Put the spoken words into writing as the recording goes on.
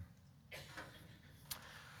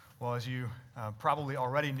Well, as you probably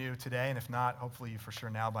already knew today, and if not, hopefully you for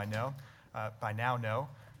sure by now know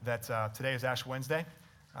that today is Ash Wednesday.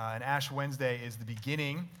 And Ash Wednesday is the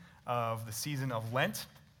beginning of the season of Lent.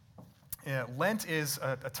 Lent is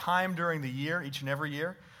a time during the year, each and every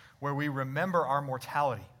year, where we remember our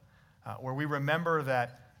mortality, where we remember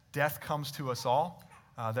that death comes to us all,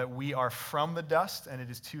 that we are from the dust, and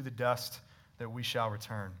it is to the dust that we shall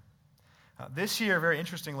return. This year, very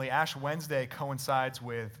interestingly, Ash Wednesday coincides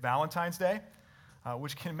with Valentine's Day,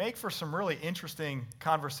 which can make for some really interesting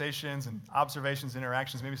conversations and observations,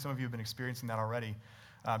 interactions. Maybe some of you have been experiencing that already.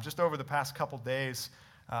 Just over the past couple days,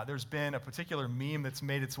 there's been a particular meme that's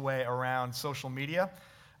made its way around social media.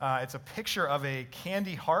 It's a picture of a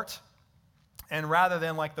candy heart, and rather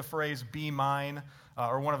than like the phrase, "be mine,"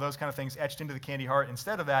 or one of those kind of things etched into the candy heart,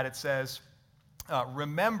 instead of that, it says,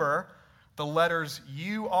 remember the letters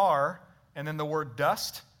U-R, and then the word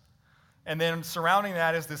dust, and then surrounding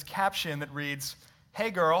that is this caption that reads, "Hey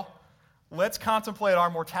girl, let's contemplate our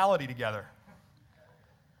mortality together."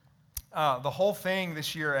 The whole thing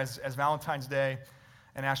this year, as Valentine's Day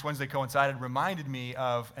and Ash Wednesday coincided, reminded me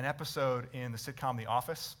of an episode in the sitcom The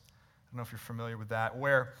Office. I don't know if you're familiar with that,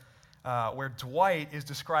 where Dwight is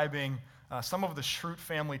describing some of the Schrute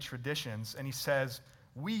family traditions, and he says,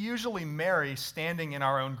 "We usually marry standing in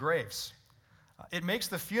our own graves. It makes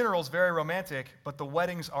the funerals very romantic, but the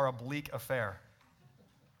weddings are a bleak affair."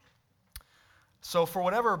 So for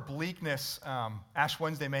whatever bleakness Ash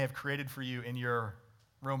Wednesday may have created for you in your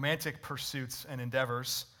romantic pursuits and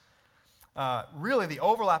endeavors, really the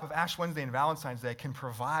overlap of Ash Wednesday and Valentine's Day can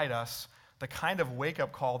provide us the kind of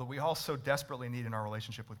wake-up call that we all so desperately need in our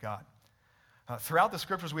relationship with God. Throughout the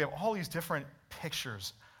scriptures, we have all these different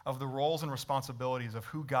pictures of the roles and responsibilities of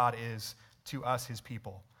who God is to us, his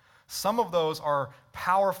people. Some of those are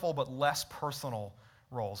powerful but less personal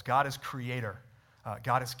roles. God is creator.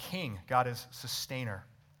 God is king. God is sustainer.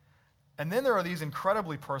 And then there are these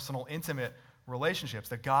incredibly personal, intimate relationships,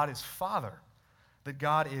 that God is father, that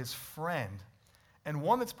God is friend, and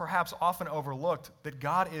one that's perhaps often overlooked, that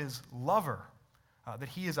God is lover, that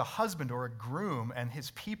he is a husband or a groom, and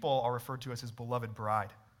his people are referred to as his beloved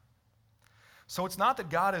bride. So it's not that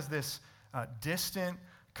God is this distant,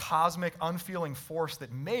 cosmic, unfeeling force that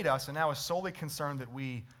made us and now is solely concerned that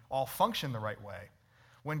we all function the right way.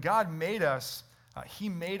 When God made us, he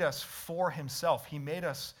made us for himself. He made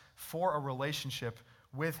us for a relationship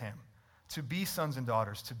with him, to be sons and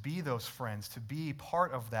daughters, to be those friends, to be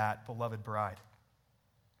part of that beloved bride.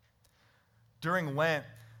 During Lent,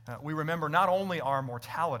 we remember not only our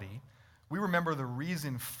mortality, we remember the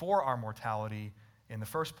reason for our mortality in the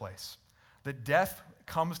first place. That death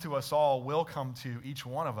comes to us all, will come to each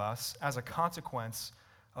one of us as a consequence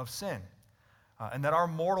of sin. And that our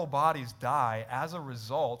mortal bodies die as a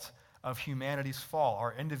result of humanity's fall,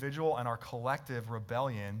 our individual and our collective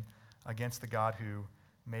rebellion against the God who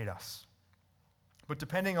made us. But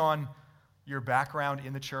depending on your background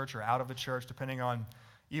in the church or out of the church, depending on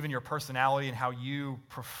even your personality and how you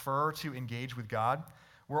prefer to engage with God,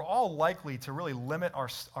 we're all likely to really limit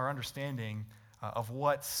our understanding of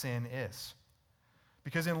what sin is.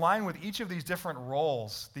 Because in line with each of these different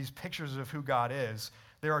roles, these pictures of who God is,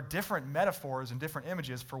 there are different metaphors and different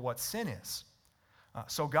images for what sin is.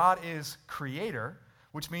 So God is creator,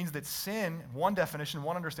 which means that sin, one definition,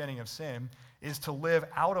 one understanding of sin, is to live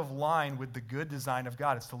out of line with the good design of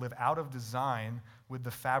God. It's to live out of design with the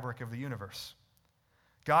fabric of the universe.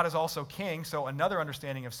 God is also king, so another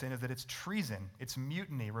understanding of sin is that it's treason, it's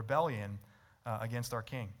mutiny, rebellion against our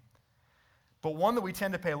king. But one that we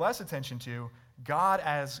tend to pay less attention to, God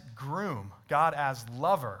as groom, God as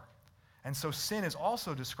lover. And so sin is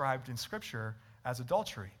also described in Scripture as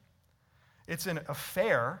adultery. It's an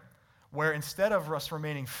affair where instead of us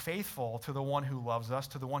remaining faithful to the one who loves us,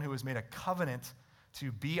 to the one who has made a covenant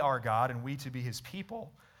to be our God and we to be his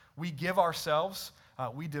people, we give ourselves,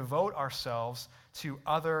 we devote ourselves to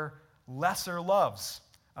other lesser loves,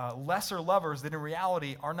 lesser lovers that in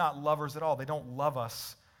reality are not lovers at all. They don't love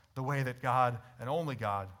us the way that God and only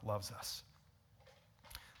God loves us.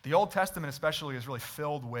 The Old Testament especially is really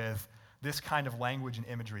filled with this kind of language and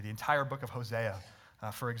imagery. The entire book of Hosea,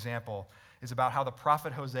 for example, is about how the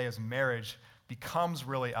prophet Hosea's marriage becomes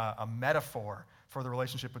really a metaphor for the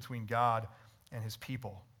relationship between God and his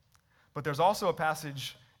people. But there's also a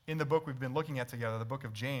passage in the book we've been looking at together, the book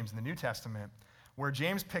of James in the New Testament, where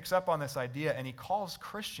James picks up on this idea and he calls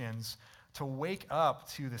Christians to wake up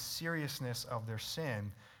to the seriousness of their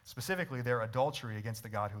sin, specifically their adultery against the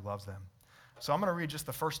God who loves them. So I'm going to read just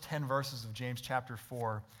the first 10 verses of James chapter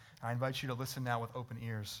 4. I invite you to listen now with open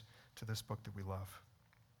ears to this book that we love.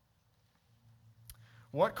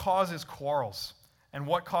 What causes quarrels And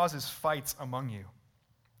what causes fights among you?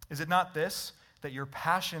 Is it not this, that your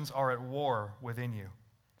passions are at war within you?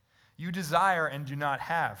 You desire and do not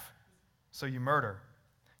have, so you murder.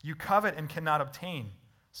 You covet and cannot obtain,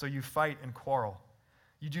 so you fight and quarrel.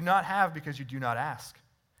 You do not have because you do not ask.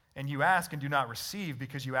 And you ask and do not receive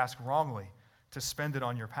because you ask wrongly, to spend it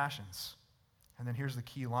on your passions. And then here's the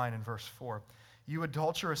key line in verse 4. You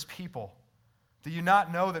adulterous people, do you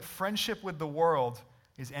not know that friendship with the world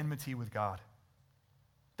is enmity with God?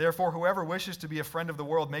 Therefore, whoever wishes to be a friend of the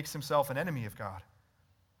world makes himself an enemy of God.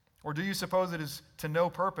 Or do you suppose it is to no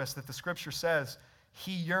purpose that the Scripture says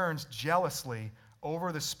he yearns jealously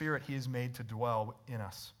over the Spirit he has made to dwell in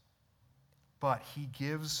us? But he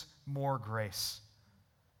gives more grace.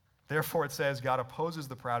 Therefore, it says, God opposes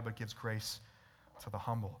the proud but gives grace to the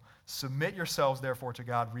humble. Submit yourselves, therefore, to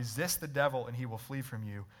God. Resist the devil, and he will flee from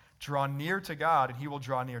you. Draw near to God, and he will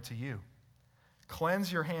draw near to you.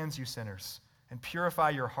 Cleanse your hands, you sinners, and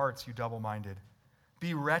purify your hearts, you double-minded.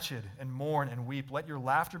 Be wretched and mourn and weep. Let your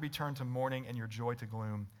laughter be turned to mourning and your joy to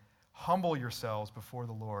gloom. Humble yourselves before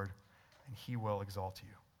the Lord, and he will exalt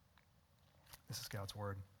you. This is God's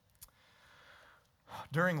word.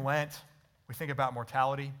 During Lent, we think about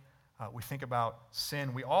mortality. We think about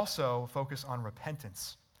sin. We also focus on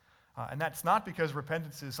repentance. And that's not because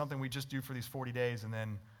repentance is something we just do for these 40 days and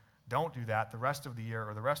then don't do that the rest of the year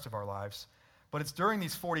or the rest of our lives. But it's during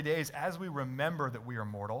these 40 days as we remember that we are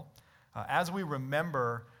mortal, as we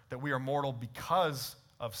remember that we are mortal because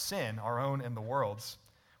of sin, our own and the world's,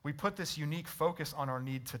 we put this unique focus on our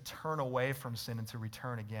need to turn away from sin and to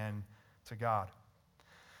return again to God.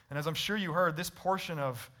 And as I'm sure you heard, this portion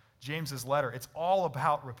of James's letter, it's all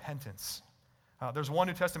about repentance. There's one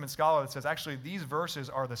New Testament scholar that says, actually, these verses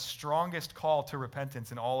are the strongest call to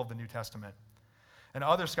repentance in all of the New Testament. And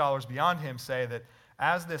other scholars beyond him say that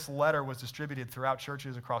as this letter was distributed throughout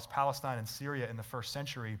churches across Palestine and Syria in the first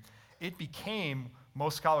century, it became,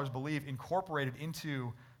 most scholars believe, incorporated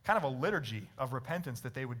into kind of a liturgy of repentance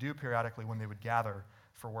that they would do periodically when they would gather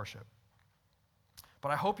for worship. But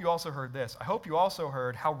I hope you also heard this. I hope you also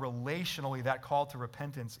heard how relationally that call to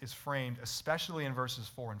repentance is framed, especially in verses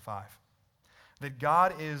 4 and 5. That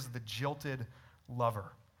God is the jilted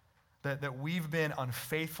lover. That we've been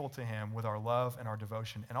unfaithful to him with our love and our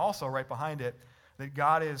devotion. And also, right behind it, that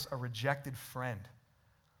God is a rejected friend.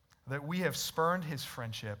 That we have spurned his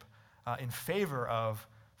friendship in favor of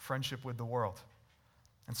friendship with the world.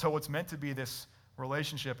 And so what's meant to be this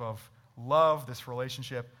relationship of love, this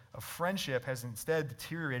relationship of friendship, has instead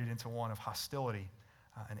deteriorated into one of hostility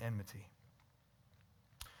and enmity.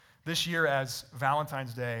 This year, as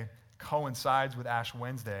Valentine's Day coincides with Ash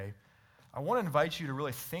Wednesday, I want to invite you to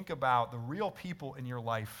really think about the real people in your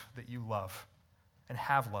life that you love and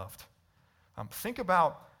have loved. Think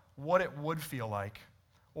about what it would feel like,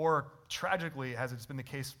 or tragically, as it's been the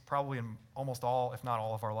case probably in almost all, if not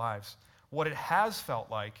all of our lives, what it has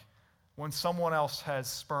felt like when someone else has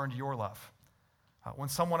spurned your love, when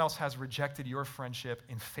someone else has rejected your friendship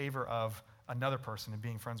in favor of another person and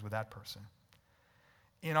being friends with that person.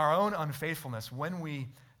 In our own unfaithfulness, when we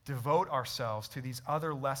devote ourselves to these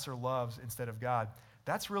other lesser loves instead of God,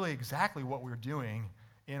 that's really exactly what we're doing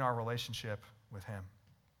in our relationship with him.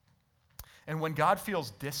 And when God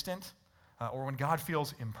feels distant, or when God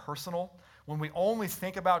feels impersonal, when we only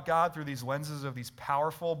think about God through these lenses of these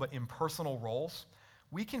powerful but impersonal roles,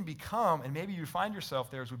 we can become, and maybe you find yourself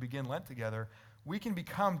there as we begin Lent together, we can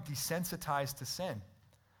become desensitized to sin.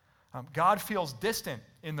 God feels distant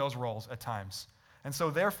in those roles at times. And so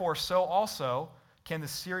therefore, so also can the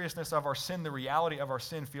seriousness of our sin, the reality of our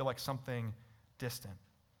sin, feel like something distant.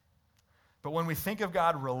 But when we think of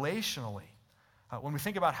God relationally, when we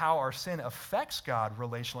think about how our sin affects God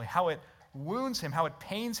relationally, how it wounds him, how it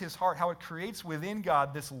pains his heart, how it creates within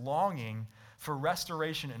God this longing for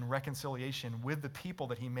restoration and reconciliation with the people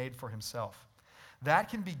that he made for himself, that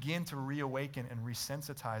can begin to reawaken and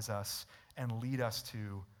resensitize us and lead us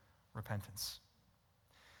to repentance.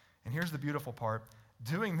 And here's the beautiful part.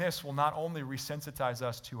 Doing this will not only resensitize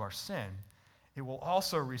us to our sin, it will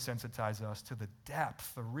also resensitize us to the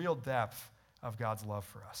depth, the real depth of God's love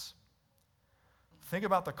for us. Think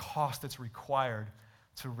about the cost that's required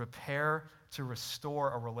to repair, to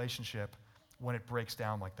restore a relationship when it breaks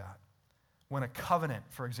down like that. When a covenant,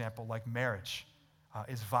 for example, like marriage,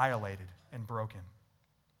 is violated and broken.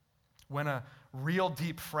 When a real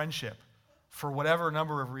deep friendship, for whatever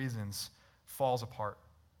number of reasons, falls apart.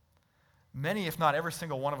 Many, if not every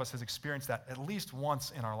single one of us, has experienced that at least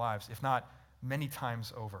once in our lives, if not many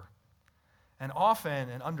times over. And often,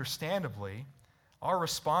 and understandably, our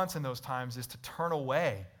response in those times is to turn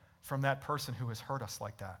away from that person who has hurt us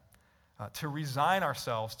like that. to resign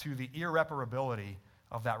ourselves to the irreparability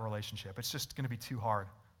of that relationship. It's just going to be too hard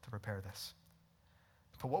to repair this.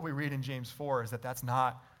 But what we read in James 4 is that that's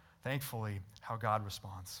not, thankfully, how God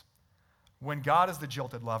responds. When God is the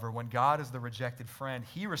jilted lover, when God is the rejected friend,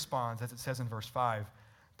 he responds, as it says in verse 5,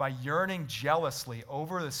 by yearning jealously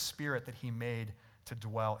over the Spirit that he made to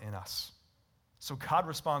dwell in us. So God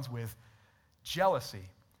responds with jealousy.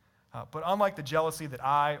 But unlike the jealousy that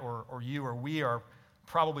I or you or we are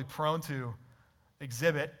probably prone to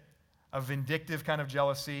exhibit, a vindictive kind of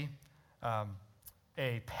jealousy,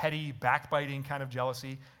 a petty, backbiting kind of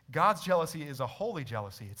jealousy, God's jealousy is a holy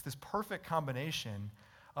jealousy. It's this perfect combination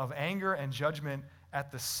of anger and judgment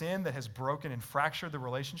at the sin that has broken and fractured the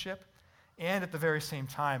relationship, and at the very same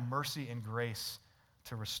time, mercy and grace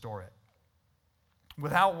to restore it.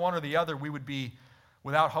 Without one or the other, we would be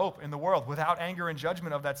without hope in the world. Without anger and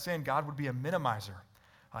judgment of that sin, God would be a minimizer.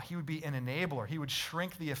 He would be an enabler. He would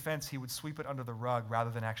shrink the offense. He would sweep it under the rug rather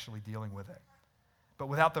than actually dealing with it. But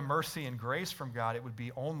without the mercy and grace from God, it would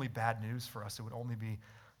be only bad news for us. It would only be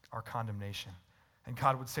our condemnation. And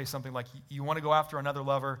God would say something like, you want to go after another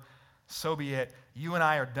lover? So be it. You and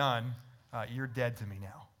I are done. You're dead to me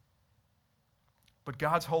now. But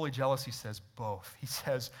God's holy jealousy says both. He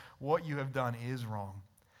says, what you have done is wrong,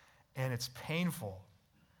 and it's painful.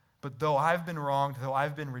 But though I've been wronged, though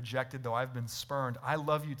I've been rejected, though I've been spurned, I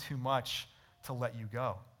love you too much to let you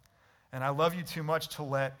go. And I love you too much to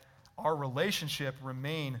let our relationship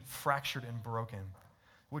remain fractured and broken.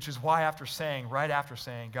 Which is why right after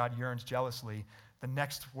saying God yearns jealously, the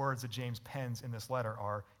next words that James pens in this letter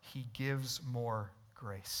are, he gives more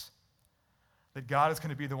grace. That God is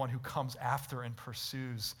going to be the one who comes after and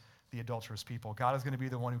pursues the adulterous people. God is going to be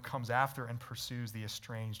the one who comes after and pursues the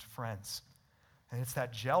estranged friends. And it's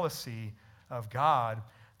that jealousy of God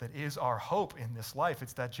that is our hope in this life.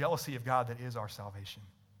 It's that jealousy of God that is our salvation.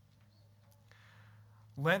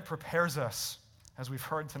 Lent prepares us, as we've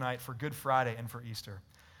heard tonight, for Good Friday and for Easter,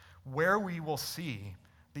 where we will see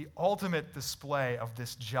the ultimate display of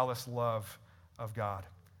this jealous love of God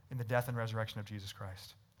in the death and resurrection of Jesus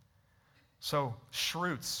Christ. So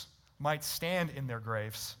Schrutes might stand in their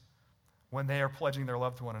graves when they are pledging their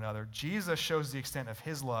love to one another. Jesus shows the extent of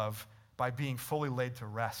his love by being fully laid to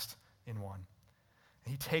rest in one.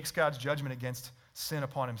 He takes God's judgment against sin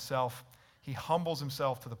upon himself. He humbles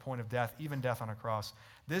himself to the point of death, even death on a cross.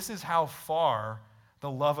 This is how far the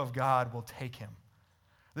love of God will take him.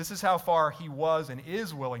 This is how far he was and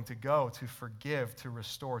is willing to go to forgive, to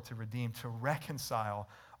restore, to redeem, to reconcile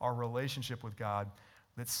our relationship with God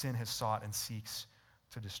that sin has sought and seeks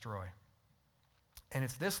to destroy. And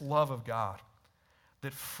it's this love of God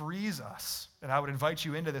that frees us, and I would invite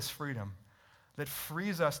you into this freedom, that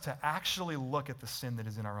frees us to actually look at the sin that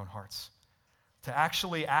is in our own hearts, to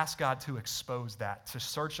actually ask God to expose that, to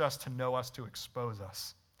search us, to know us, to expose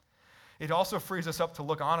us. It also frees us up to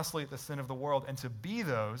look honestly at the sin of the world and to be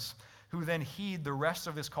those who then heed the rest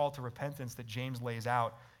of this call to repentance that James lays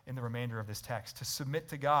out in the remainder of this text, to submit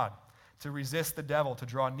to God, to resist the devil, to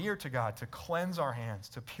draw near to God, to cleanse our hands,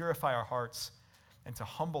 to purify our hearts, and to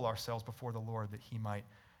humble ourselves before the Lord that he might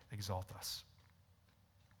exalt us.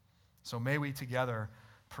 So may we together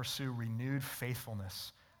pursue renewed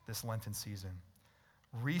faithfulness this Lenten season.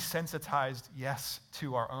 Resensitized, yes,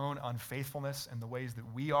 to our own unfaithfulness and the ways that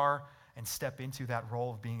we are, and step into that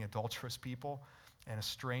role of being adulterous people and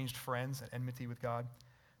estranged friends and enmity with God,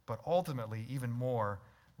 but ultimately, even more,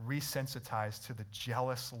 resensitized to the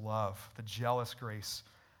jealous love, the jealous grace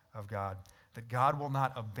of God, that God will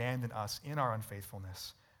not abandon us in our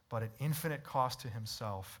unfaithfulness, but at infinite cost to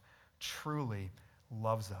himself, truly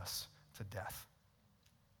loves us to death.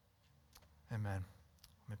 Amen.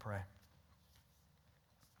 Let me pray.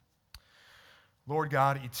 Lord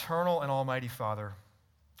God, eternal and almighty Father,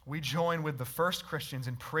 we join with the first Christians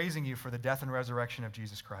in praising you for the death and resurrection of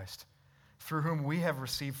Jesus Christ, through whom we have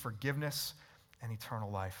received forgiveness and eternal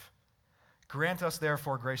life. Grant us,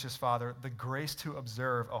 therefore, gracious Father, the grace to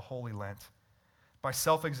observe a holy Lent by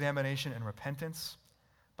self-examination and repentance,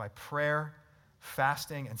 by prayer,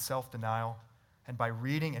 fasting, and self-denial, and by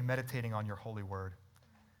reading and meditating on your holy word.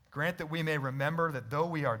 Grant that we may remember that though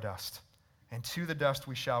we are dust, and to the dust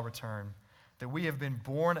we shall return, that we have been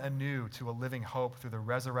born anew to a living hope through the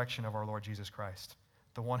resurrection of our Lord Jesus Christ,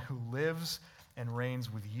 the one who lives and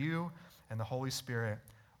reigns with you and the Holy Spirit,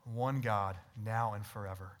 one God, now and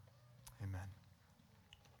forever. Amen.